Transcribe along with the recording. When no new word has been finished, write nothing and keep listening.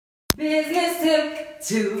Business Tip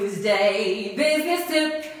Tuesday, Business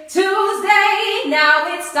Tip Tuesday. Now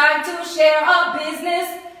it's time to share a business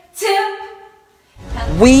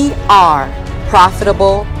tip. We are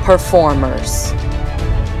profitable performers.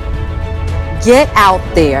 Get out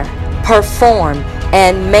there, perform,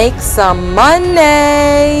 and make some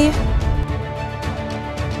money.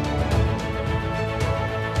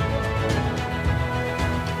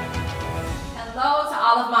 Hello to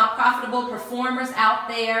all of my profitable performers out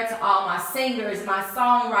there, to all my singers, my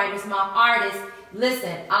songwriters, my artists.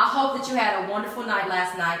 Listen, I hope that you had a wonderful night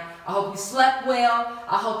last night. I hope you slept well.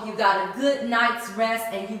 I hope you got a good night's rest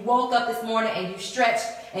and you woke up this morning and you stretched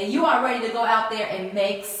and you are ready to go out there and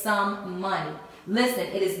make some money. Listen,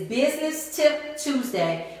 it is Business Tip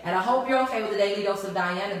Tuesday, and I hope you're okay with the Daily Dose of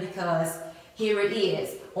Diana, because here it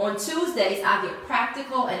is. On Tuesdays, I get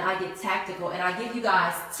practical and I get tactical, and I give you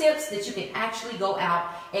guys tips that you can actually go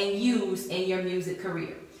out and use in your music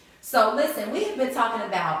career. So listen, we have been talking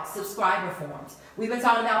about subscriber forms. We've been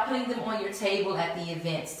talking about putting them on your table at the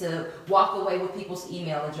events to walk away with people's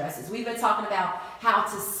email addresses. We've been talking about how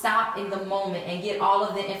to stop in the moment and get all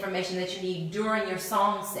of the information that you need during your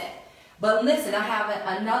song set. But listen, I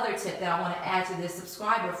have another tip that I want to add to this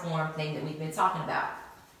subscriber form thing that we've been talking about.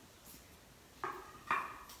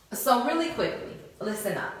 So really quickly,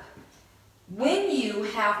 listen up. When you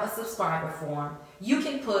have a subscriber form, you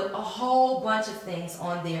can put a whole bunch of things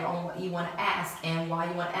on there on what you want to ask and why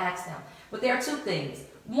you want to ask them. But there are two things.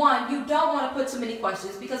 One, you don't want to put too many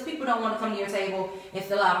questions because people don't want to come to your table and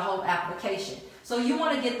fill out a whole application. So you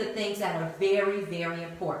want to get the things that are very, very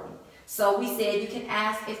important. So we said you can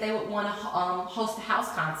ask if they would want to host a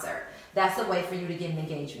house concert. That's a way for you to get an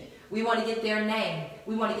engagement. We want to get their name.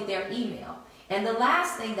 We want to get their email. And the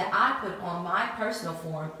last thing that I put on my personal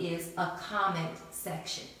form is a comment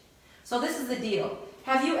section. So this is the deal.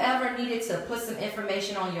 Have you ever needed to put some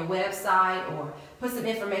information on your website or put some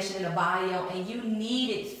information in a bio and you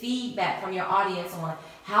needed feedback from your audience on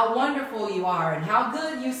how wonderful you are and how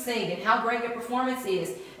good you sing and how great your performance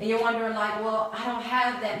is, and you're wondering like, well, I don't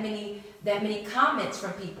have that many comments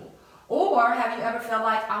from people? Or have you ever felt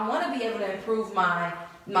like, I want to be able to improve my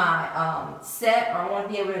set, or I want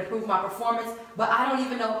to be able to improve my performance, but I don't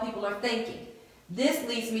even know what people are thinking? This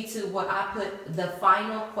leads me to what I put, the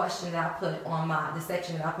final question that I put on the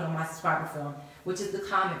section that I put on my subscriber form, which is the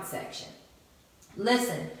comment section.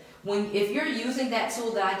 Listen, if you're using that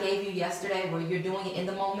tool that I gave you yesterday, where you're doing it in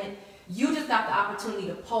the moment, you just got the opportunity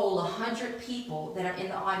to poll 100 people that are in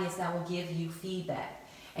the audience that will give you feedback.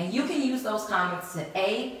 And you can use those comments to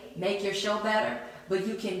A, make your show better, but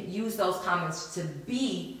you can use those comments to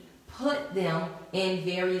B, put them in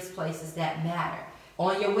various places that matter.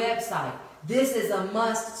 On your website, this is a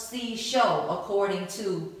must-see show according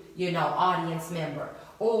to, audience member.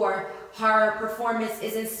 Or her performance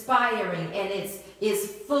is inspiring and it's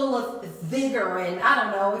full of vigor and,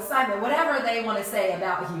 excitement, whatever they want to say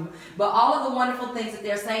about you. But all of the wonderful things that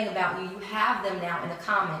they're saying about you, you have them now in a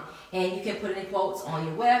comment. And you can put it in quotes on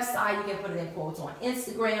your website. You can put it in quotes on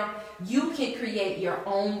Instagram. You can create your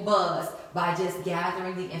own buzz by just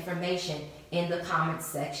gathering the information in the comments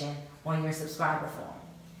section on your subscriber form.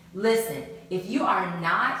 Listen, if you are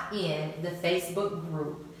not in the Facebook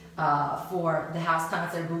group for the House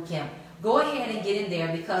Concert Bootcamp, go ahead and get in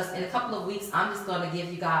there, because in a couple of weeks, I'm just going to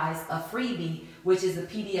give you guys a freebie, which is a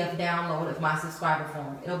PDF download of my subscriber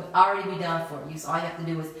form. It'll already be done for you, so all you have to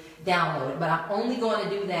do is download it. But I'm only going to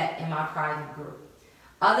do that in my private group.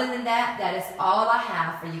 Other than that, that is all I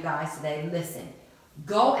have for you guys today. Listen,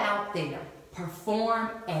 go out there,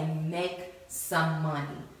 perform, and make some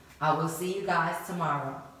money. I will see you guys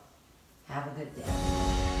tomorrow. Have a good day.